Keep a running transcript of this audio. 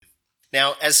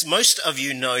Now, as most of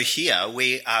you know here,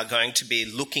 we are going to be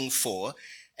looking for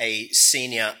a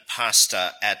senior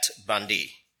pastor at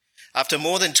Bundy. After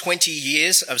more than 20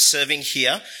 years of serving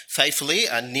here faithfully,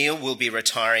 Neil will be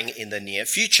retiring in the near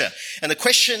future. And the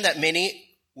question that many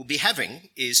will be having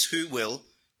is who will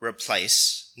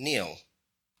replace Neil?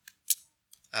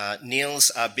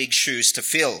 Neil's are big shoes to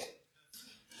fill.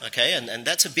 Okay, and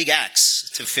that's a big axe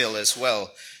to fill as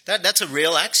well. That's a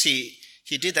real axe. He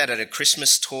did that at a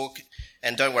Christmas talk,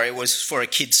 and don't worry, it was for a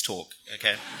kids' talk,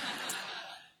 okay?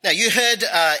 Now, you heard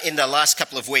in the last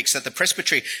couple of weeks that the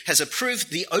Presbytery has approved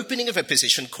the opening of a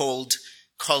position called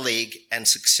colleague and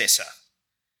successor.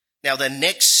 Now, the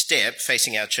next step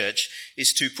facing our church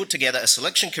is to put together a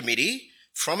selection committee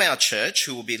from our church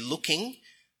who will be looking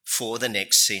for the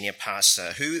next senior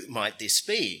pastor. Who might this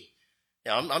be?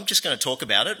 Now, I'm just going to talk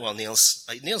about it while Neil's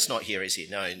not here, is he?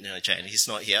 No, Jane, he's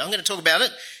not here. I'm going to talk about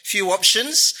it, a few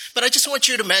options, but I just want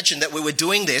you to imagine that we were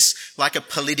doing this like a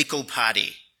political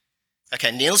party.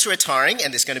 Okay, Neil's retiring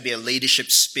and there's going to be a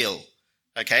leadership spill.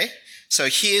 Okay, so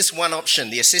here's one option,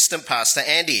 the assistant pastor,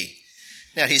 Andy.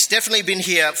 Now, he's definitely been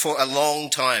here for a long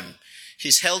time.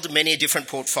 He's held many different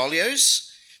portfolios,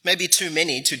 maybe too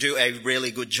many to do a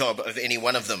really good job of any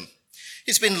one of them.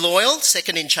 He's been loyal,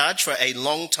 second in charge for a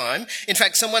long time. In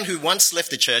fact, someone who once left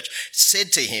the church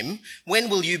said to him, "When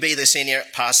will you be the senior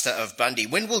pastor of Bundy?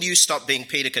 When will you stop being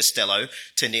Peter Costello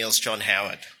to Neil's John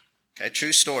Howard?" Okay,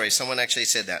 true story. Someone actually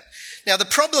said that. Now, the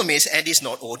problem is Andy's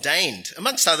not ordained.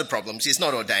 Amongst other problems, he's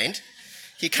not ordained.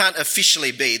 He can't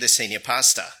officially be the senior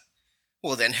pastor.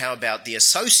 Well, then how about the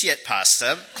associate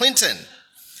pastor, Clinton?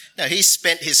 Now, he's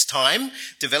spent his time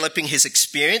developing his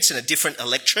experience in a different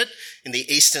electorate in the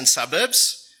eastern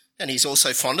suburbs, and he's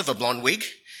also fond of a blonde wig.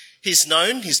 He's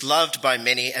known, he's loved by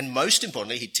many, and most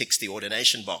importantly, he ticks the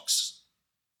ordination box.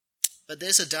 But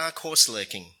there's a dark horse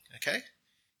lurking, okay?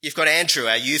 You've got Andrew,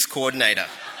 our youth coordinator.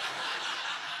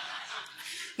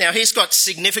 Now, he's got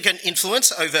significant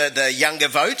influence over the younger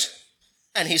vote,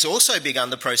 and he's also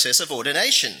begun the process of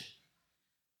ordination.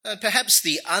 Perhaps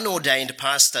the unordained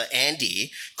pastor,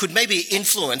 Andy, could maybe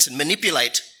influence and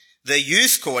manipulate the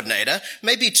youth coordinator,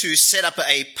 maybe to set up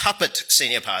a puppet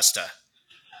senior pastor.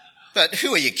 But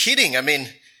who are you kidding? I mean,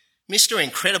 Mr.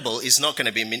 Incredible is not going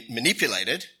to be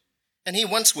manipulated, and he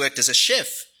once worked as a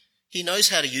chef. He knows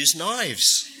how to use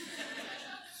knives.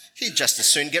 He'd just as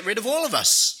soon get rid of all of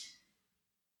us.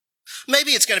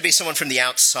 Maybe it's going to be someone from the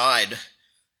outside.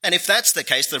 And if that's the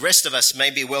case, the rest of us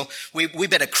maybe, well, we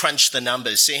better crunch the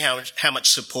numbers, see how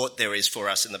much support there is for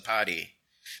us in the party.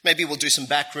 Maybe we'll do some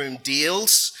backroom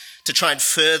deals to try and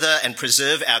further and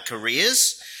preserve our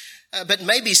careers. But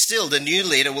maybe still the new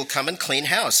leader will come and clean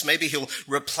house. Maybe he'll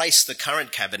replace the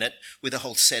current cabinet with a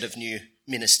whole set of new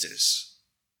ministers.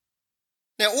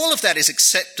 Now, all of that is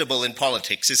acceptable in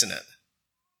politics, isn't it?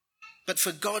 But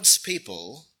for God's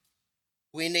people,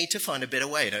 we need to find a better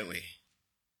way, don't we?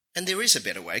 And there is a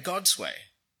better way, God's way.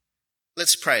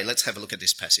 Let's pray. Let's have a look at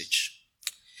this passage.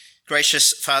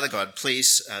 Gracious Father God,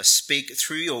 please speak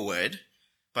through your word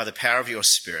by the power of your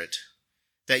Spirit,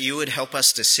 that you would help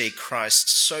us to see Christ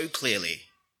so clearly,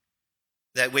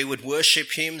 that we would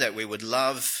worship him, that we would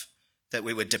love, that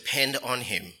we would depend on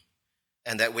him,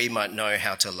 and that we might know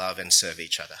how to love and serve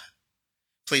each other.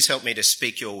 Please help me to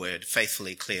speak your word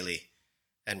faithfully, clearly,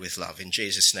 and with love. In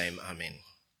Jesus' name, amen.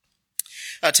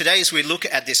 Today, as we look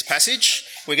at this passage,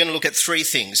 we're going to look at three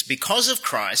things. Because of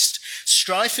Christ,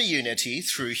 strive for unity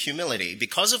through humility.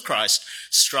 Because of Christ,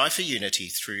 strive for unity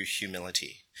through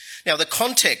humility. Now, the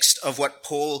context of what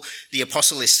Paul the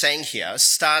Apostle is saying here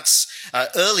starts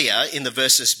earlier in the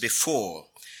verses before.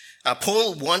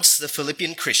 Paul wants the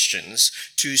Philippian Christians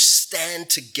to stand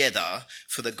together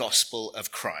for the gospel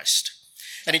of Christ.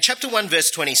 And in chapter 1, verse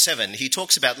 27, he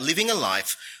talks about living a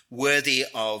life worthy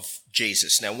of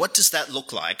Jesus. Now, what does that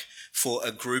look like for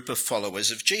a group of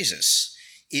followers of Jesus?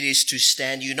 It is to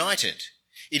stand united.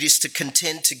 It is to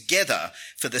contend together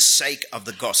for the sake of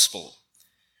the gospel.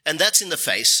 And that's in the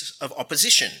face of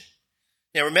opposition.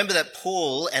 Now, remember that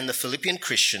Paul and the Philippian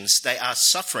Christians, they are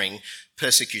suffering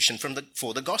persecution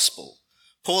for the gospel.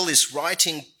 Paul is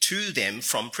writing to them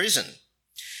from prison,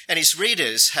 and his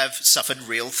readers have suffered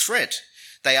real threat.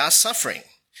 They are suffering.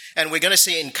 And we're going to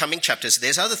see in coming chapters,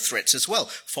 there's other threats as well.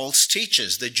 False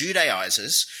teachers, the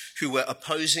Judaizers, who were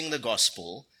opposing the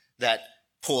gospel that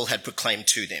Paul had proclaimed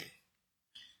to them.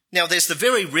 Now, there's the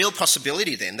very real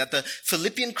possibility then that the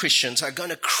Philippian Christians are going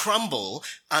to crumble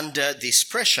under this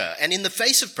pressure. And in the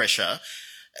face of pressure,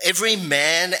 every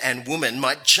man and woman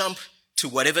might jump to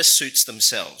whatever suits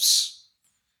themselves.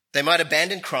 They might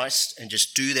abandon Christ and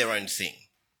just do their own thing.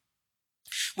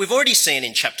 We've already seen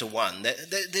in chapter 1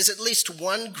 that there's at least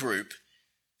one group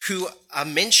who are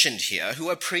mentioned here, who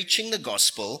are preaching the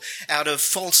gospel out of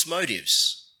false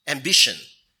motives, ambition,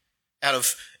 out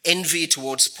of envy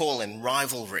towards Paul and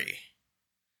rivalry.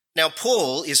 Now,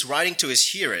 Paul is writing to his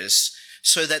hearers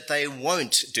so that they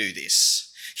won't do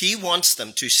this. He wants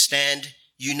them to stand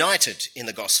united in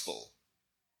the gospel.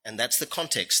 And that's the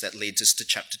context that leads us to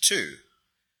chapter 2.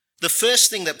 The first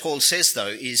thing that Paul says, though,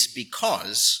 is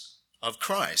because of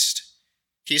Christ.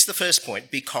 Here's the first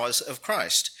point, because of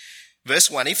Christ.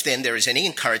 Verse 1, if then there is any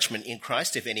encouragement in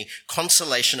Christ, if any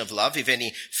consolation of love, if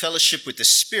any fellowship with the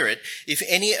Spirit, if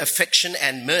any affection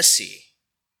and mercy.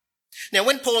 Now,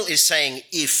 when Paul is saying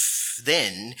if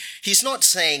then, he's not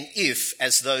saying if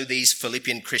as though these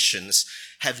Philippian Christians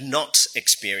have not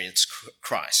experienced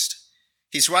Christ.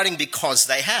 He's writing because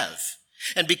they have.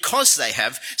 And because they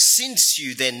have, since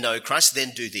you then know Christ,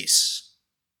 then do this.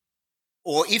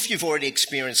 Or if you've already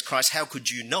experienced Christ, how could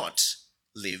you not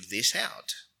live this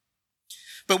out?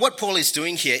 But what Paul is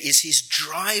doing here is he's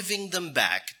driving them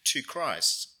back to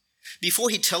Christ. Before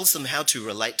he tells them how to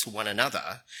relate to one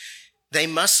another, they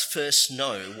must first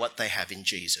know what they have in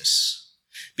Jesus.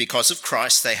 Because of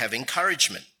Christ, they have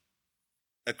encouragement.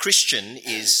 A Christian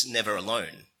is never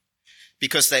alone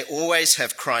because they always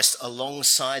have Christ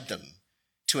alongside them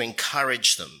to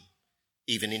encourage them,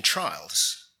 even in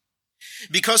trials.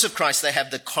 Because of Christ, they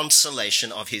have the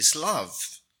consolation of his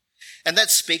love. And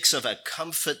that speaks of a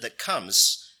comfort that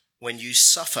comes when you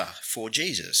suffer for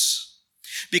Jesus.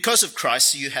 Because of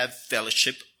Christ, you have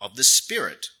fellowship of the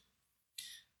Spirit.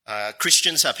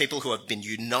 Christians are people who have been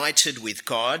united with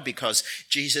God because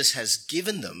Jesus has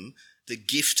given them the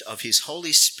gift of his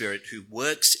Holy Spirit who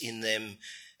works in them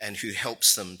and who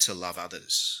helps them to love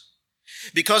others.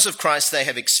 Because of Christ, they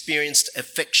have experienced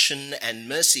affection and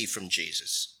mercy from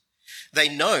Jesus. They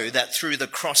know that through the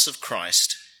cross of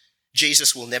Christ,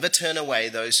 Jesus will never turn away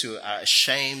those who are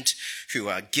ashamed, who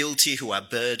are guilty, who are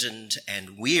burdened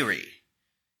and weary.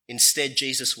 Instead,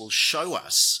 Jesus will show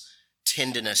us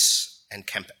tenderness and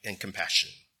compassion.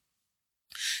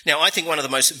 Now, I think one of the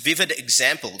most vivid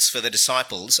examples for the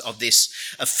disciples of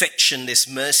this affection, this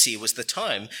mercy, was the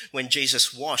time when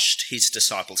Jesus washed his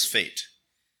disciples' feet.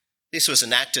 This was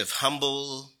an act of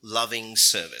humble, loving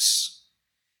service.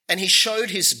 And he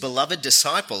showed his beloved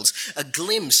disciples a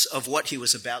glimpse of what he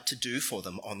was about to do for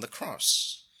them on the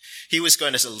cross. He was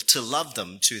going to love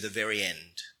them to the very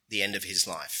end, the end of his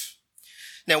life.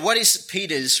 Now, what is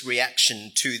Peter's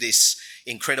reaction to this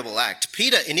incredible act?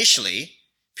 Peter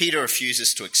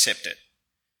refuses to accept it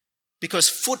because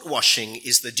foot washing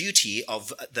is the duty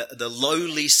of the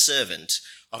lowly servant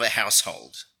of a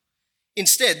household.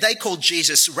 Instead, they called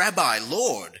Jesus Rabbi,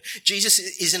 Lord. Jesus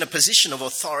is in a position of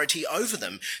authority over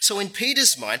them. So in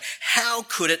Peter's mind, how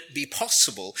could it be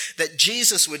possible that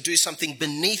Jesus would do something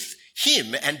beneath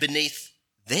him and beneath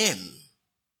them?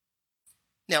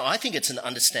 Now, I think it's an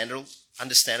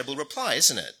understandable reply,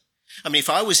 isn't it? I mean, if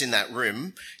I was in that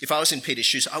room, if I was in Peter's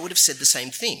shoes, I would have said the same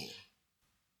thing.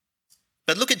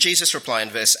 But look at Jesus' reply in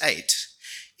verse 8.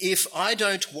 If I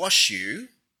don't wash you,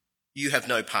 you have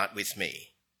no part with me.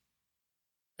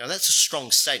 Now, that's a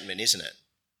strong statement, isn't it?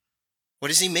 What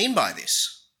does he mean by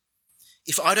this?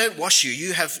 If I don't wash you,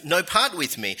 you have no part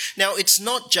with me. Now, it's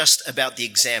not just about the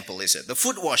example, is it? The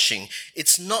foot washing,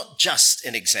 it's not just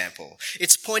an example.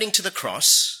 It's pointing to the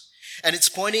cross, and it's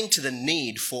pointing to the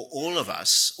need for all of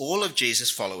us, all of Jesus'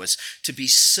 followers, to be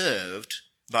served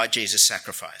by Jesus'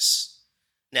 sacrifice.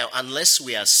 Now, unless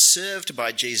we are served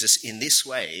by Jesus in this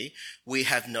way, we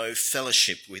have no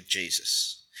fellowship with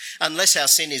Jesus. Unless our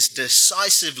sin is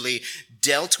decisively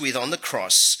dealt with on the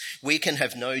cross, we can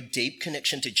have no deep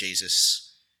connection to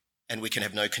Jesus and we can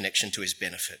have no connection to his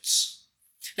benefits.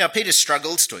 Now, Peter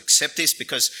struggles to accept this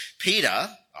because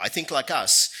Peter, I think like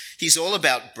us, he's all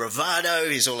about bravado,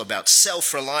 he's all about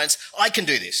self-reliance. I can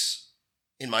do this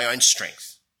in my own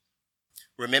strength.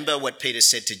 Remember what Peter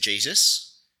said to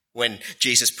Jesus when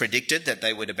Jesus predicted that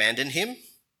they would abandon him?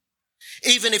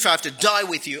 Even if I have to die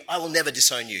with you, I will never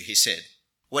disown you, he said.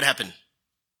 What happened?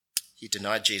 He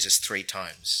denied Jesus 3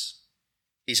 times.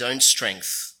 His own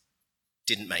strength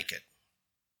didn't make it.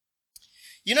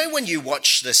 You know, when you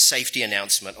watch the safety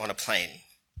announcement on a plane,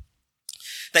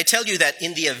 they tell you that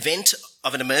in the event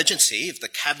of an emergency, if the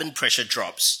cabin pressure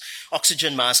drops,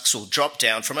 oxygen masks will drop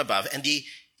down from above, and the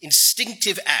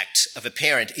instinctive act of a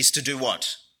parent is to do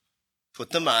what? Put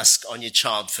the mask on your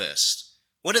child first.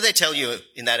 What do they tell you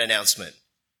in that announcement?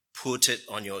 Put it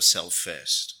on yourself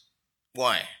first.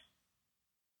 Why?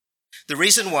 The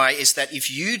reason why is that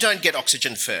if you don't get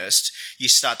oxygen first, you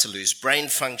start to lose brain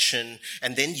function,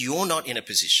 and then you're not in a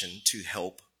position to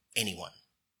help anyone.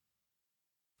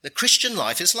 The Christian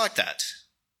life is like that.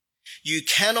 You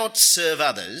cannot serve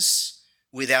others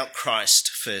without Christ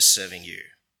first serving you.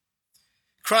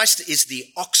 Christ is the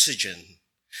oxygen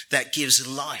that gives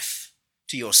life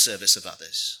to your service of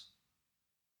others.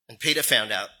 And Peter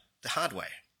found out the hard way.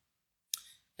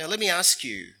 Now let me ask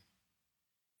you,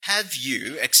 have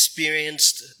you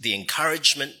experienced the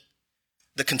encouragement,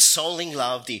 the consoling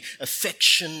love, the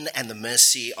affection and the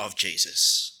mercy of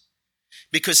Jesus?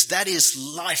 Because that is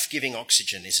life-giving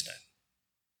oxygen, isn't it?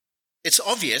 It's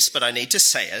obvious, but I need to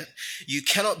say it. You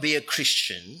cannot be a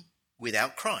Christian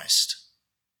without Christ.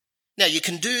 Now, you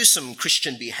can do some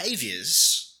Christian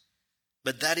behaviors,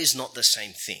 but that is not the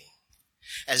same thing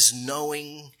as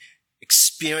knowing,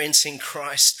 experiencing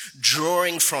Christ,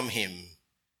 drawing from him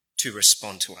to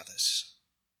respond to others.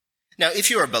 Now, if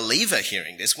you're a believer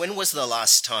hearing this, when was the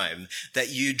last time that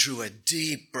you drew a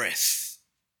deep breath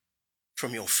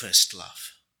from your first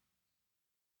love?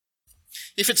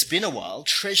 If it's been a while,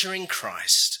 treasuring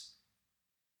Christ,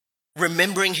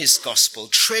 remembering his gospel,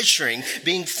 treasuring,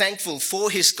 being thankful for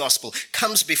his gospel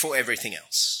comes before everything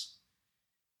else.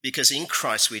 Because in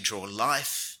Christ we draw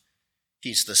life.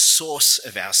 He's the source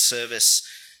of our service,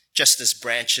 just as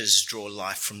branches draw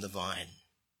life from the vine.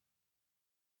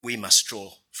 We must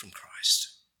draw from Christ.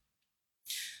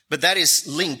 But that is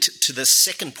linked to the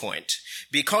second point.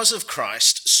 Because of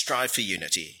Christ, strive for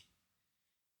unity.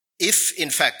 If, in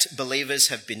fact, believers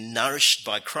have been nourished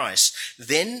by Christ,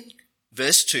 then,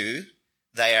 verse 2,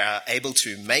 they are able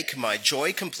to make my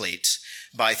joy complete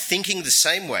by thinking the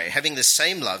same way, having the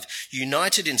same love,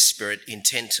 united in spirit,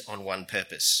 intent on one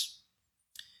purpose.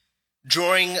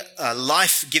 Drawing a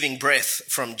life-giving breath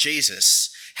from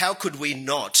Jesus, how could we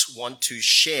not want to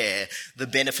share the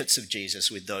benefits of Jesus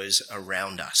with those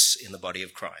around us in the body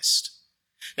of Christ?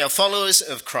 Now, followers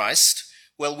of Christ,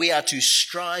 well, we are to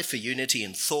strive for unity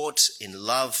in thought, in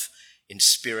love, in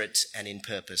spirit, and in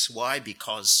purpose. Why?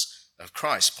 Because of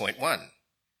Christ. Point 1.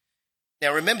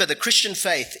 Now remember, the Christian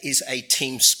faith is a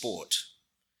team sport.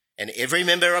 And every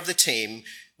member of the team,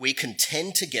 we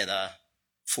contend together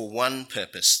for one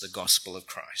purpose, the gospel of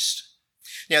Christ.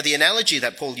 Now the analogy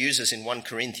that Paul uses in 1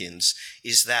 Corinthians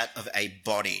is that of a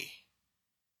body.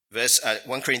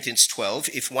 1 Corinthians 12,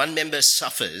 if one member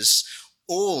suffers,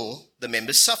 all the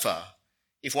members suffer.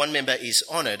 If one member is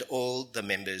honoured, all the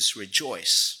members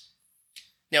rejoice.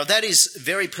 Now that is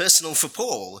very personal for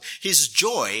Paul. His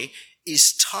joy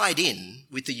is tied in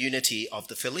with the unity of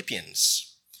the Philippians.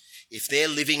 If they're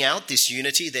living out this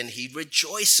unity, then he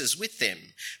rejoices with them.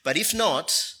 But if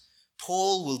not,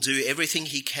 Paul will do everything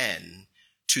he can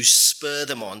to spur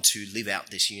them on to live out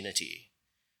this unity.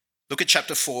 Look at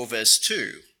chapter 4, verse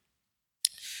 2.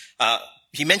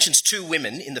 He mentions 2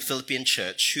 women in the Philippian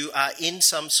church who are in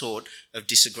some sort of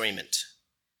disagreement.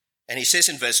 And he says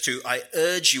in verse 2, I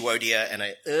urge Euodia and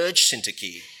I urge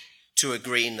Syntyche to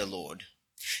agree in the Lord.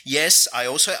 Yes, I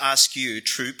also ask you,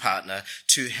 true partner,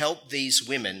 to help these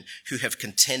women who have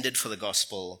contended for the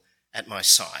gospel at my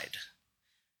side.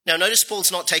 Now notice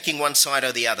Paul's not taking one side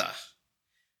or the other,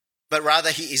 but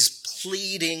rather he is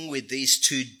pleading with these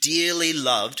 2 dearly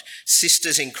loved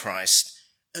sisters in Christ,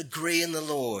 agree in the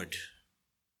Lord.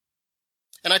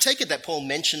 And I take it that Paul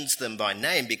mentions them by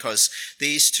name because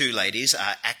these 2 ladies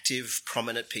are active,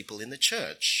 prominent people in the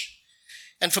church.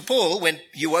 And for Paul,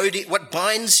 what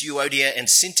binds Euodia and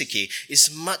Syntyche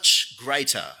is much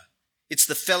greater. It's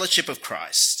the fellowship of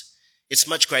Christ. It's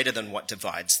much greater than what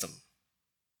divides them.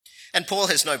 And Paul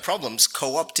has no problems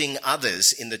co-opting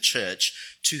others in the church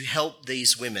to help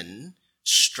these women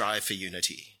strive for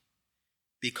unity,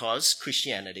 because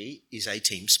Christianity is a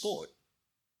team sport.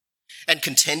 And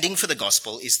contending for the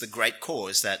gospel is the great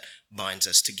cause that binds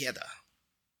us together.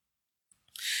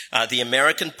 The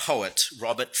American poet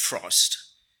Robert Frost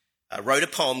wrote a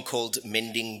poem called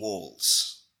Mending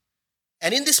Walls.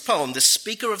 And in this poem, the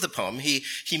speaker of the poem, he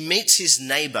meets his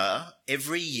neighbour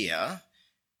every year,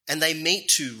 and they meet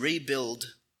to rebuild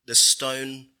the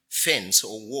stone fence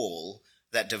or wall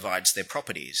that divides their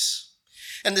properties.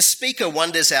 And the speaker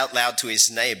wonders out loud to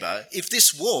his neighbour if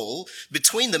this wall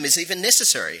between them is even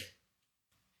necessary.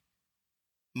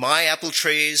 My apple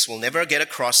trees will never get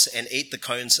across and eat the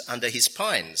cones under his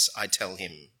pines, I tell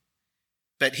him.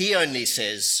 But he only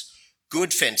says,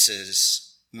 good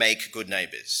fences make good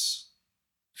neighbours.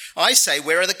 I say,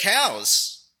 where are the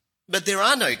cows? But there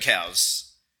are no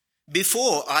cows.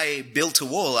 Before I built a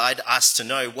wall, I'd asked to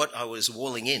know what I was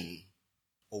walling in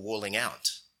or walling out.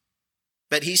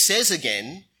 But he says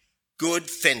again, good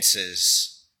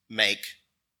fences make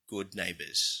good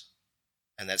neighbours.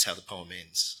 And that's how the poem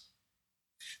ends.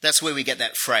 That's where we get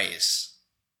that phrase.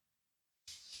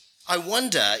 I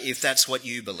wonder if that's what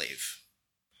you believe.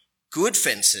 Good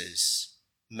fences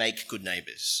make good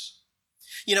neighbours.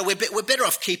 You know, we're better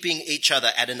off keeping each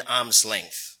other at an arm's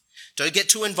length. Don't get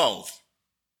too involved.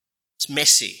 It's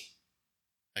messy.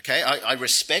 Okay, I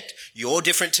respect you're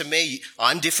different to me.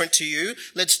 I'm different to you.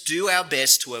 Let's do our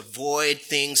best to avoid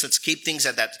things. Let's keep things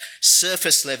at that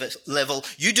surface level.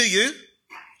 You do you,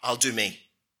 I'll do me.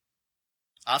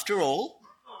 After all,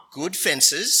 good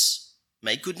fences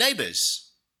make good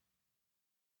neighbours.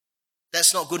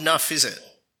 That's not good enough, is it,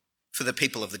 for the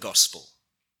people of the gospel?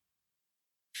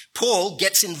 Paul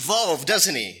gets involved,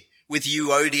 doesn't he, with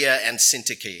Euodia and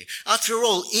Syntyche. After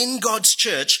all, in God's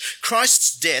church,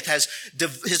 Christ's death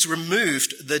has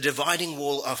removed the dividing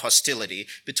wall of hostility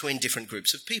between different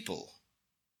groups of people.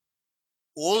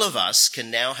 All of us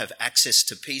can now have access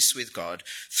to peace with God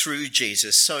through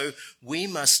Jesus, so we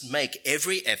must make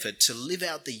every effort to live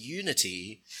out the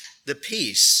unity, the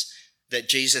peace that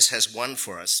Jesus has won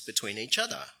for us between each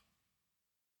other.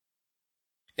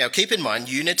 Now, keep in mind,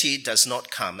 unity does not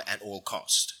come at all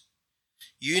cost.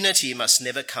 Unity must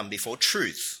never come before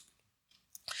truth.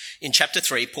 In chapter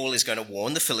 3, Paul is going to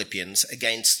warn the Philippians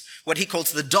against what he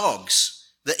calls the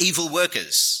dogs, the evil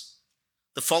workers,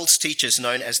 the false teachers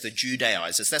known as the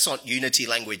Judaizers. That's not unity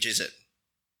language, is it?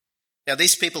 Now,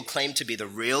 these people claimed to be the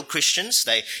real Christians.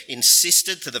 They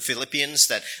insisted to the Philippians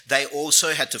that they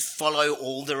also had to follow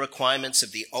all the requirements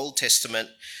of the Old Testament.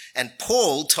 And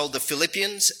Paul told the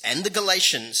Philippians and the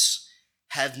Galatians,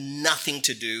 have nothing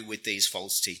to do with these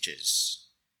false teachers,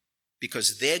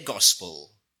 because their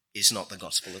gospel is not the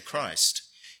gospel of Christ.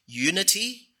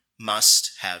 Unity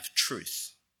must have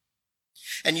truth.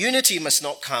 And unity must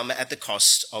not come at the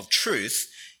cost of truth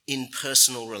in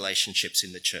personal relationships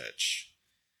in the church.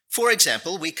 For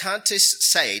example, we can't just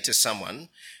say to someone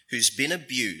who's been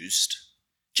abused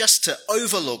just to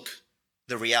overlook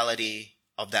the reality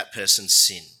of that person's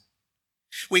sin.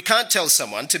 We can't tell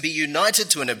someone to be united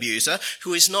to an abuser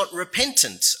who is not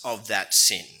repentant of that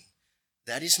sin.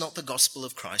 That is not the gospel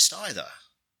of Christ either.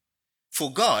 For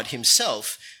God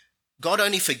himself, God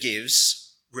only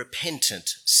forgives repentant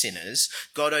sinners.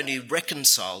 God only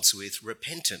reconciles with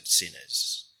repentant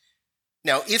sinners.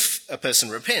 Now, if a person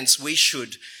repents, we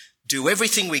should do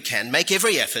everything we can, make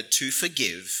every effort to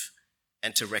forgive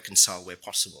and to reconcile where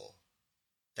possible.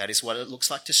 That is what it looks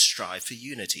like to strive for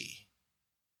unity.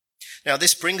 Now,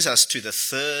 this brings us to the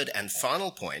third and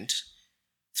final point,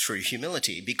 through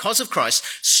humility. Because of Christ,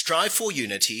 strive for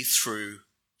unity through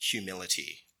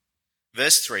humility.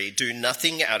 Verse 3, do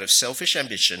nothing out of selfish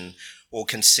ambition or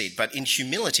conceit, but in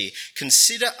humility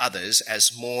consider others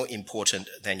as more important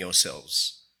than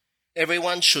yourselves.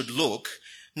 Everyone should look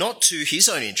not to his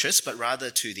own interests, but rather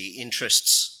to the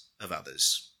interests of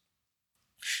others.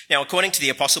 Now, according to the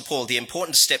Apostle Paul, the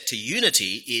important step to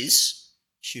unity is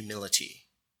humility.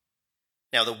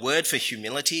 Now, the word for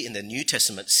humility in the New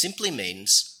Testament simply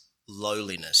means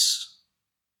lowliness.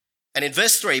 And in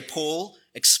verse 3, Paul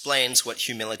explains what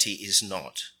humility is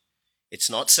not. It's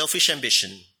not selfish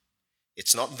ambition.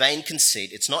 It's not vain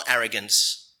conceit. It's not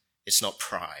arrogance. It's not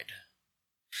pride.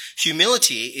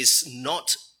 Humility is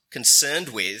not concerned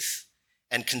with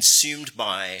and consumed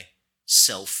by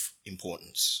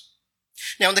self-importance.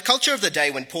 Now, in the culture of the day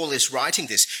when Paul is writing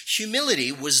this,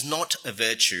 humility was not a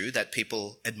virtue that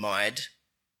people admired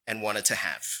and wanted to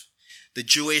have. The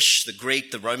Jewish, the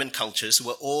Greek, the Roman cultures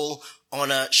were all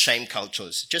honor-shame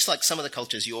cultures, just like some of the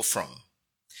cultures you're from.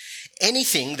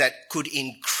 Anything that could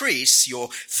increase your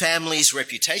family's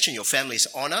reputation, your family's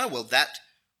honor, well, that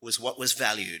was what was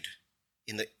valued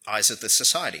in the eyes of the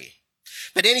society.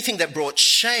 But anything that brought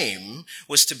shame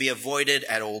was to be avoided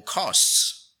at all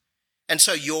costs. And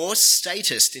so your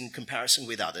status in comparison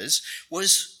with others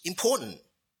was important.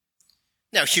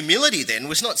 Now, humility then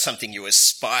was not something you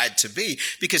aspired to be,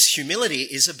 because humility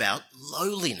is about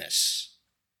lowliness.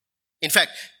 In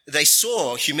fact, they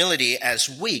saw humility as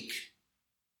weak,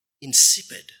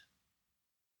 insipid.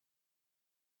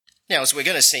 Now, as we're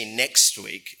going to see next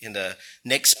week in the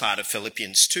next part of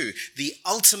Philippians 2, the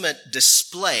ultimate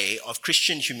display of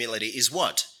Christian humility is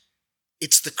what?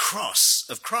 It's the cross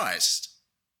of Christ.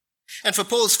 And for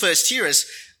Paul's first hearers,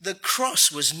 the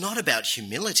cross was not about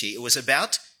humility, it was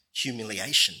about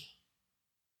humiliation.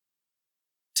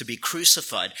 To be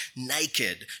crucified,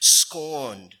 naked,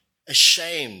 scorned,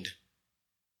 ashamed.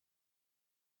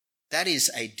 That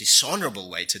is a dishonorable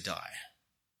way to die.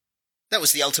 That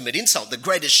was the ultimate insult, the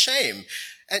greatest shame.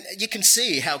 And you can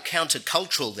see how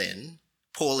countercultural then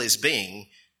Paul is being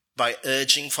by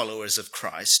urging followers of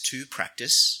Christ to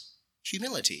practice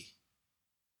humility.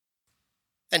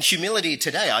 And humility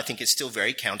today, I think, is still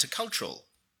very countercultural.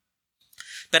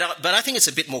 But I think it's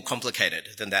a bit more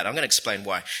complicated than that. I'm going to explain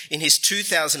why. In his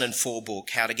 2004 book,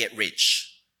 How to Get Rich,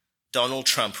 Donald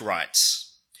Trump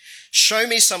writes, Show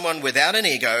me someone without an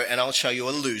ego and I'll show you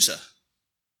a loser.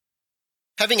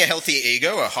 Having a healthy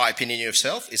ego or a high opinion of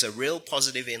yourself is a real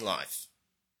positive in life.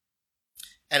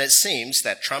 And it seems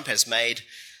that Trump has made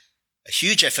a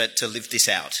huge effort to live this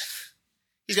out.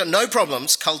 He's got no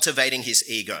problems cultivating his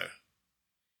ego.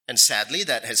 And sadly,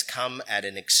 that has come at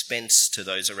an expense to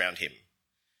those around him.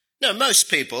 Now, most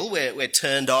people, we're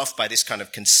turned off by this kind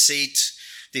of conceit,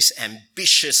 this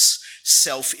ambitious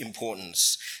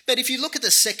self-importance. But if you look at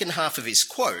the second half of his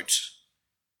quote,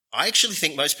 I actually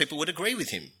think most people would agree with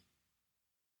him.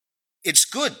 It's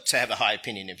good to have a high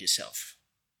opinion of yourself.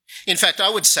 In fact, I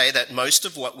would say that most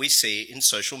of what we see in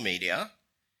social media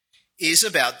is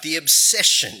about the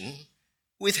obsession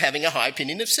with having a high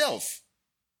opinion of self.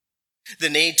 The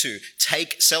need to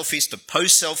take selfies, to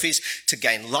post selfies, to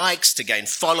gain likes, to gain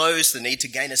follows, the need to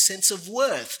gain a sense of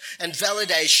worth and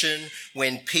validation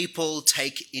when people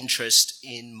take interest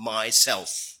in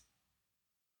myself.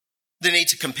 The need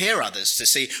to compare others to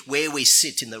see where we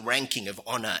sit in the ranking of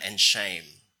honour and shame.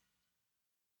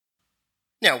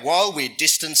 Now, while we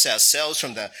distance ourselves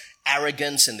from the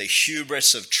arrogance and the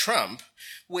hubris of Trump,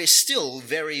 we're still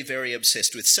very, very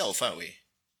obsessed with self, aren't we?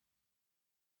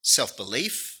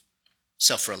 Self-belief,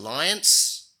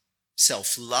 self-reliance,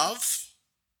 self-love,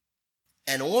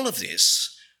 and all of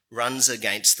this runs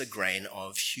against the grain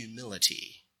of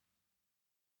humility.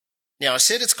 Now, I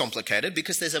said it's complicated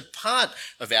because there's a part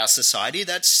of our society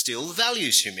that still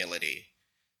values humility.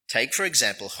 Take, for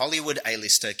example, Hollywood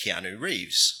A-lister Keanu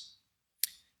Reeves.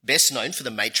 Best known for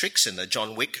The Matrix and the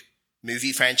John Wick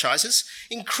movie franchises,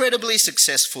 incredibly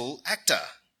successful actor.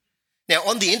 Now,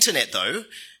 on the internet, though,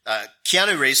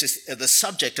 Keanu Reeves is the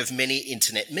subject of many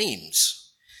internet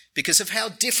memes because of how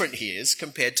different he is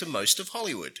compared to most of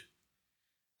Hollywood.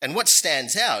 And what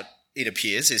stands out, it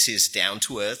appears, is his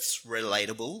down-to-earth,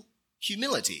 relatable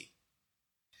humility.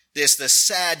 There's the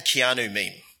sad Keanu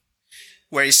meme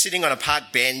where he's sitting on a park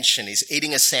bench and he's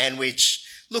eating a sandwich,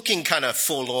 looking kind of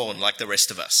forlorn like the rest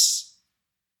of us.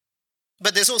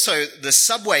 But there's also the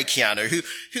subway Keanu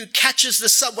who catches the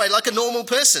subway like a normal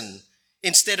person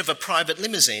instead of a private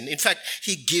limousine. In fact,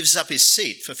 he gives up his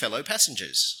seat for fellow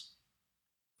passengers.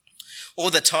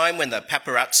 Or the time when the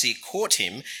paparazzi caught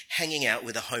him hanging out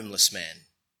with a homeless man.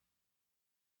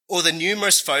 Or the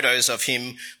numerous photos of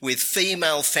him with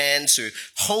female fans who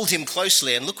hold him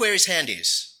closely and look where his hand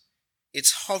is.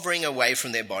 It's hovering away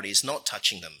from their bodies, not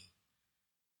touching them.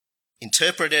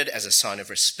 Interpreted as a sign of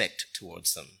respect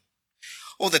towards them.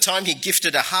 Or the time he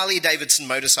gifted a Harley-Davidson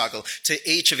motorcycle to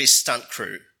each of his stunt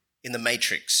crew in The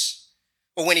Matrix.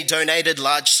 Or when he donated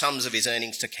large sums of his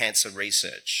earnings to cancer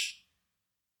research.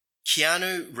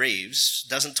 Keanu Reeves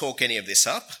doesn't talk any of this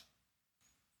up,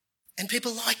 and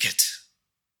people like it.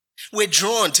 We're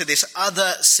drawn to this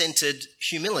other-centered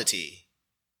humility.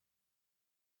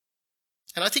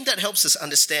 And I think that helps us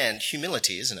understand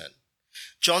humility, isn't it?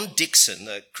 John Dickson,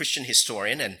 the Christian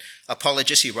historian and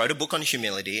apologist, he wrote a book on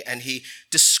humility, and he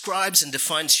describes and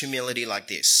defines humility like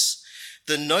this: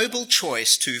 the noble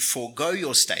choice to forego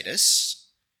your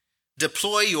status,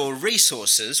 deploy your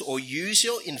resources, or use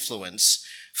your influence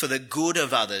for the good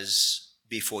of others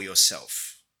before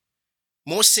yourself.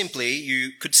 More simply,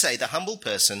 you could say the humble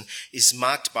person is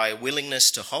marked by a willingness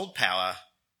to hold power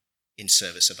in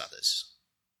service of others.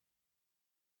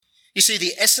 You see,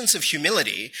 the essence of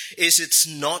humility is it's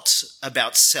not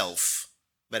about self,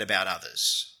 but about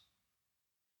others.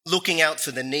 Looking out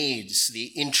for the needs, the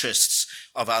interests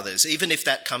of others, even if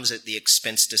that comes at the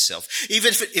expense to self.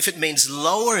 Even if it means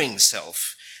lowering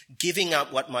self, giving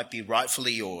up what might be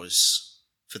rightfully yours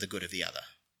for the good of the other.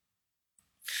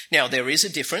 Now, there is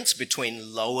a difference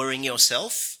between lowering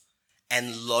yourself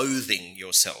and loathing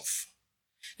yourself.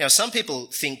 Now, some people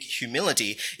think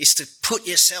humility is to put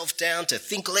yourself down, to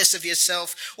think less of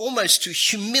yourself, almost to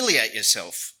humiliate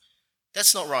yourself.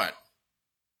 That's not right.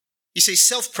 You see,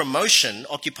 self-promotion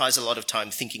occupies a lot of time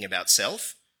thinking about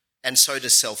self, and so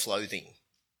does self-loathing.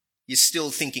 You're still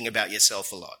thinking about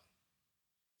yourself a lot,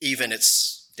 even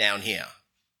it's down here.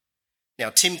 Now,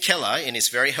 Tim Keller, in his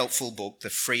very helpful book, The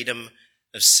Freedom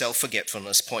of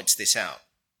Self-Forgetfulness, points this out.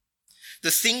 The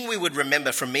thing we would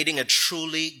remember from meeting a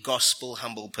truly gospel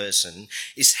humble person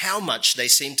is how much they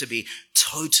seem to be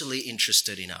totally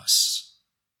interested in us.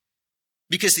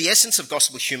 Because the essence of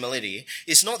gospel humility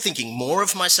is not thinking more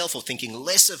of myself or thinking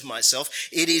less of myself.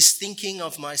 It is thinking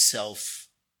of myself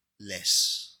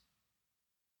less.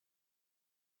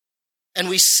 And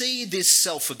we see this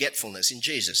self-forgetfulness in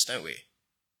Jesus, don't we?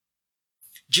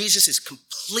 Jesus is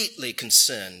completely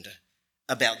concerned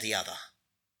about the other,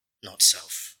 not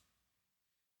self.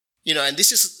 And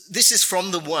this is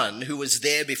from the one who was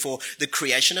there before the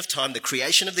creation of time, the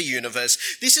creation of the universe.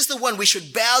 This is the one we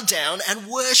should bow down and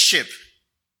worship.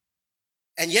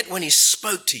 And yet when he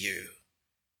spoke to you,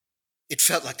 it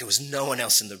felt like there was no one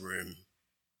else in the room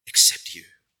except you.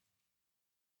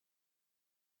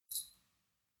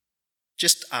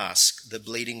 Just ask the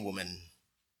bleeding woman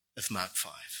of Mark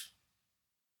 5.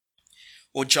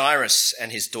 Or Jairus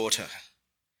and his daughter.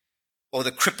 Or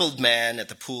the crippled man at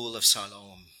the pool of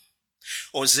Siloam.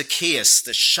 Or Zacchaeus,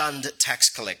 the shunned tax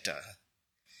collector.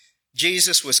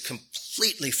 Jesus was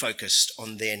completely focused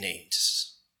on their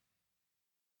needs.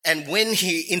 And when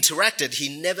he interacted,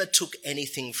 he never took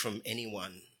anything from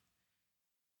anyone,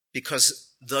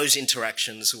 because those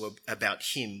interactions were about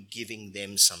him giving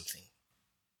them something.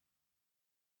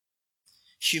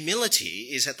 Humility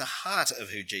is at the heart of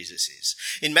who Jesus is.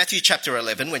 In Matthew chapter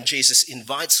 11, when Jesus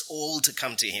invites all to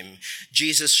come to him,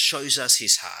 Jesus shows us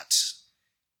his heart.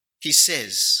 He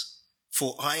says,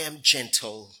 "For I am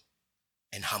gentle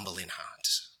and humble in heart."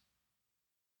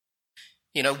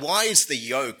 Why is the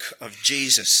yoke of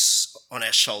Jesus on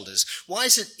our shoulders? Why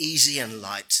is it easy and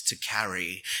light to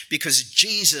carry? Because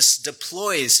Jesus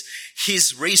deploys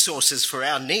his resources for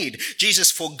our need.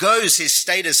 Jesus forgoes his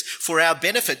status for our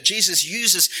benefit. Jesus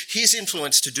uses his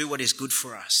influence to do what is good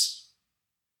for us.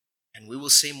 And we will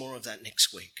see more of that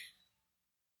next week.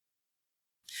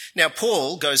 Now,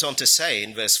 Paul goes on to say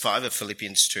in verse 5 of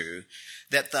Philippians 2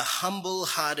 that the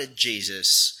humble-hearted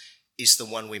Jesus is the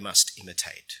one we must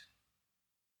imitate.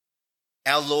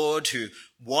 Our Lord, who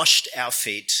washed our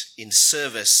feet in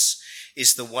service,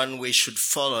 is the one we should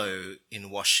follow in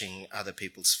washing other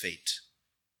people's feet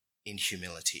in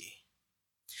humility.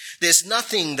 There's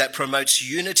nothing that promotes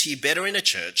unity better in a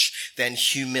church than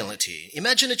humility.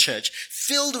 Imagine a church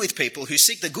filled with people who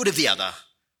seek the good of the other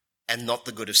and not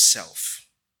the good of self.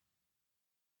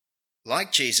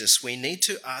 Like Jesus, we need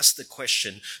to ask the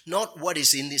question, not what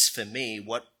is in this for me,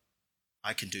 what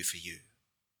I can do for you.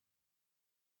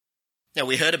 Now,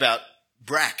 we heard about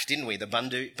BRAC, didn't we? The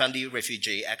Bundy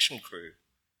Refugee Action Crew.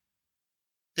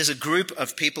 There's a group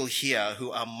of people here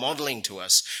who are modelling to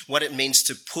us what it means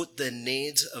to put the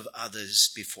needs of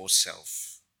others before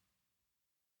self.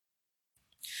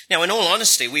 Now, in all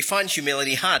honesty, we find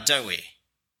humility hard, don't we?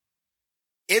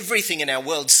 Everything in our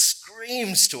world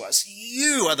screams to us,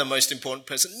 you are the most important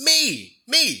person. Me.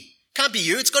 Can't be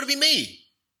you, it's got to be me.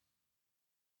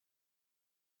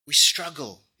 We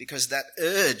struggle because that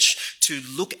urge to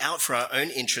look out for our own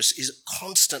interests is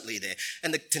constantly there.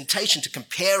 And the temptation to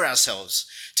compare ourselves,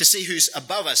 to see who's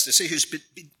above us, to see who's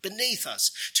beneath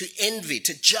us, to envy,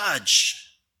 to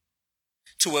judge,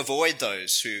 to avoid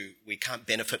those who we can't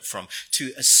benefit from,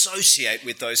 to associate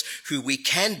with those who we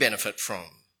can benefit from,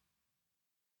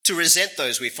 to resent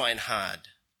those we find hard.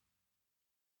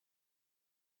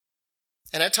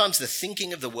 And at times the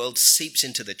thinking of the world seeps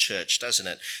into the church, doesn't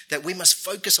it? That we must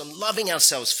focus on loving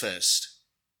ourselves first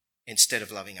instead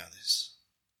of loving others.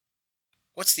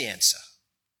 What's the answer?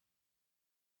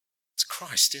 It's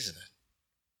Christ, isn't it?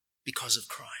 Because of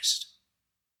Christ.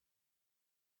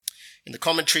 In the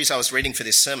commentaries I was reading for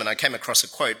this sermon, I came across a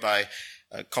quote by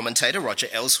a commentator, Roger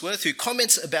Ellsworth, who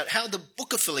comments about how the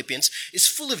book of Philippians is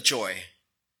full of joy.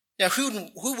 Now, who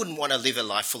wouldn't want to live a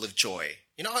life full of joy?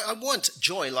 I want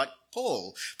joy like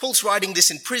Paul. Paul's writing this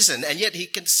in prison, and yet he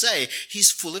can say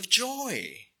he's full of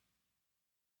joy.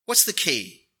 What's the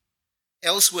key?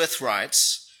 Ellsworth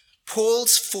writes,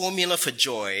 Paul's formula for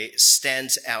joy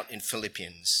stands out in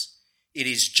Philippians. It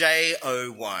is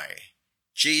J-O-Y,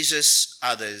 Jesus,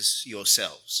 others,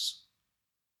 yourselves.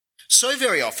 So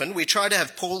very often we try to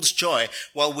have Paul's joy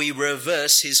while we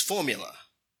reverse his formula.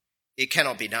 It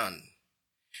cannot be done.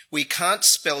 We can't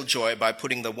spell joy by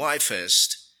putting the Y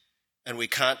first, and we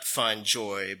can't find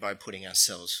joy by putting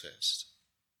ourselves first.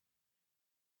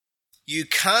 You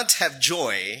can't have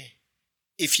joy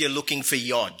if you're looking for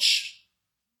Yodge.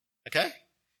 Okay?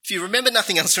 If you remember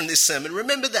nothing else from this sermon,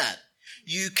 remember that.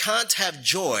 You can't have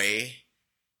joy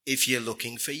if you're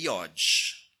looking for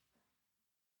Yodge.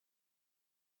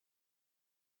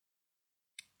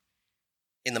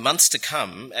 In the months to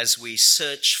come, as we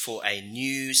search for a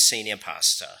new senior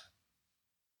pastor,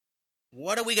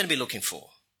 what are we going to be looking for?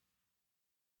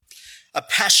 A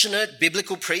passionate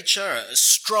biblical preacher, a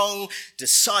strong,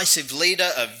 decisive leader,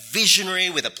 a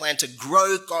visionary with a plan to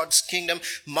grow God's kingdom,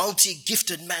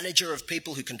 multi-gifted manager of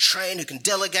people who can train, who can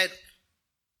delegate.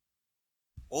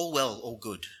 All well, all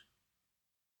good.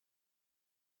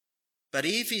 But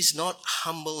if he's not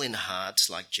humble in heart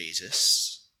like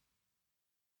Jesus,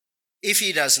 if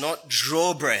he does not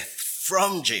draw breath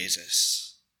from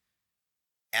Jesus,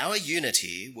 our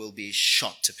unity will be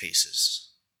shot to pieces.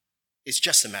 It's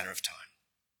just a matter of time.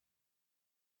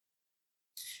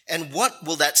 And what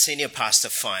will that senior pastor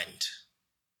find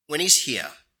when he's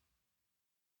here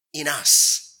in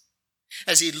us?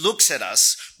 As he looks at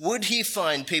us, would he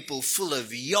find people full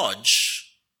of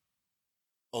yodge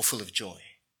or full of joy?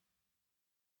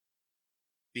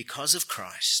 Because of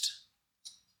Christ,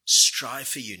 strive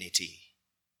for unity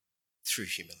through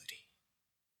humility.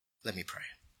 Let me pray.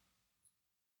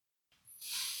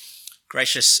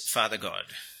 Gracious Father God,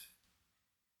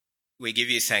 we give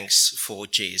you thanks for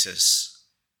Jesus.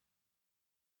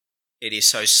 It is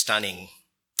so stunning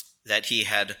that he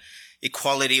had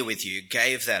equality with you,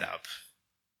 gave that up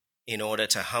in order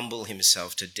to humble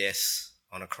himself to death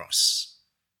on a cross.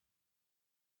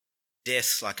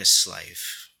 Death like a slave.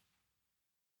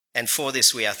 And for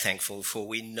this we are thankful, for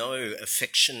we know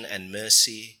affection and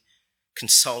mercy,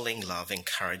 consoling love,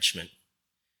 encouragement.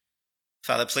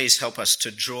 Father, please help us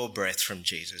to draw breath from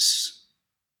Jesus.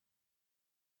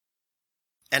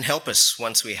 And help us,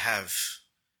 once we have,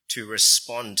 to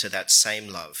respond to that same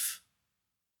love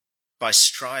by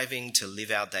striving to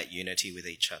live out that unity with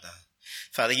each other.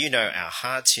 Father, you know our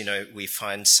hearts. You know we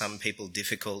find some people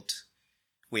difficult.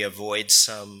 We avoid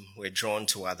some. We're drawn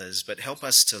to others. But help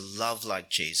us to love like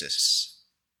Jesus,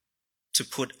 to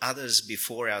put others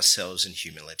before ourselves in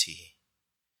humility,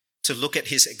 to look at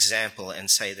his example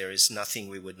and say there is nothing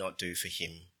we would not do for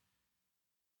him.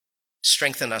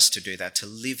 Strengthen us to do that, to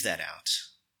live that out.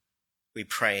 We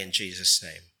pray in Jesus'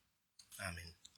 name. Amen.